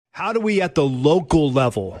how do we at the local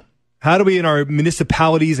level, how do we in our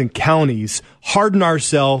municipalities and counties harden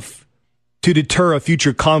ourselves to deter a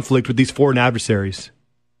future conflict with these foreign adversaries?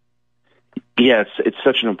 Yes, it's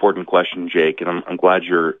such an important question, Jake, and I'm glad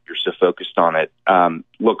you're so focused on it.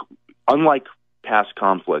 Look, unlike past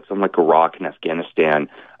conflicts, unlike Iraq and Afghanistan,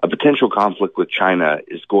 a potential conflict with China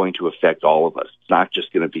is going to affect all of us. It's not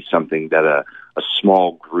just going to be something that a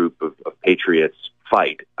small group of patriots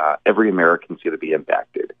fight. Every American's going to be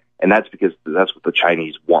impacted, and that's because that's what the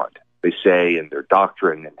Chinese want. They say in their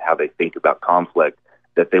doctrine and how they think about conflict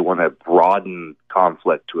that they want to broaden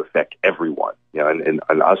conflict to affect everyone. You know,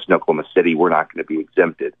 and us in Oklahoma City, we're not going to be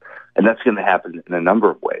exempted. And that's going to happen in a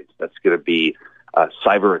number of ways. That's going to be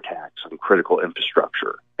cyber attacks on critical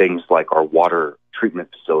infrastructure, things like our water treatment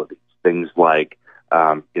facilities, things like,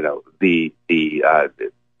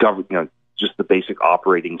 just the basic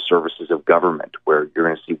operating services of government, where you're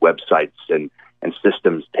going to see websites and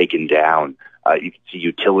systems taken down. You can see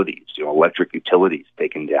utilities, electric utilities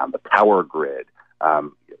taken down, the power grid,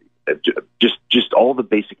 just all the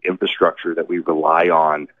basic infrastructure that we rely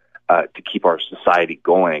on to keep our society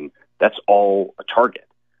going. That's all a target.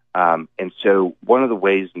 And so one of the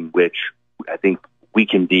ways in which I think we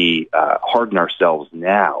can be harden ourselves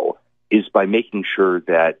now is by making sure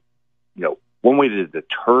that, one way to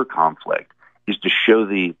deter conflict is to show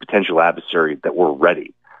the potential adversary that we're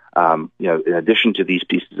ready. In addition to these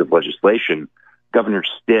pieces of legislation, Governor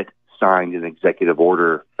Stitt signed an executive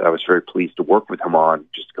order that I was very pleased to work with him on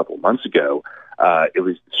just a couple of months ago. It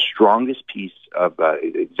was the strongest piece of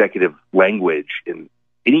executive language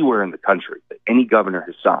anywhere in the country that any governor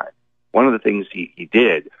has signed. One of the things he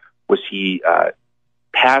did was he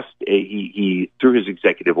through his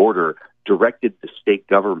executive order, directed the state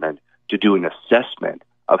government to do an assessment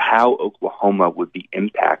of how Oklahoma would be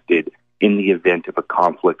impacted in the event of a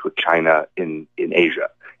conflict with China in Asia.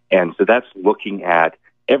 And so that's looking at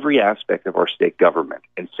every aspect of our state government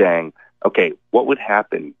and saying, okay, what would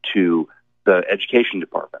happen to the education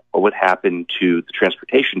department? What would happen to the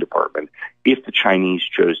transportation department if the Chinese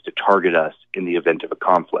chose to target us in the event of a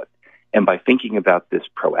conflict? And by thinking about this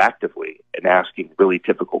proactively and asking really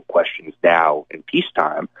typical questions now in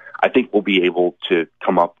peacetime, I think we'll be able to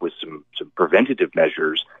come up with some preventative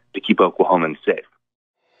measures to keep Oklahomans safe.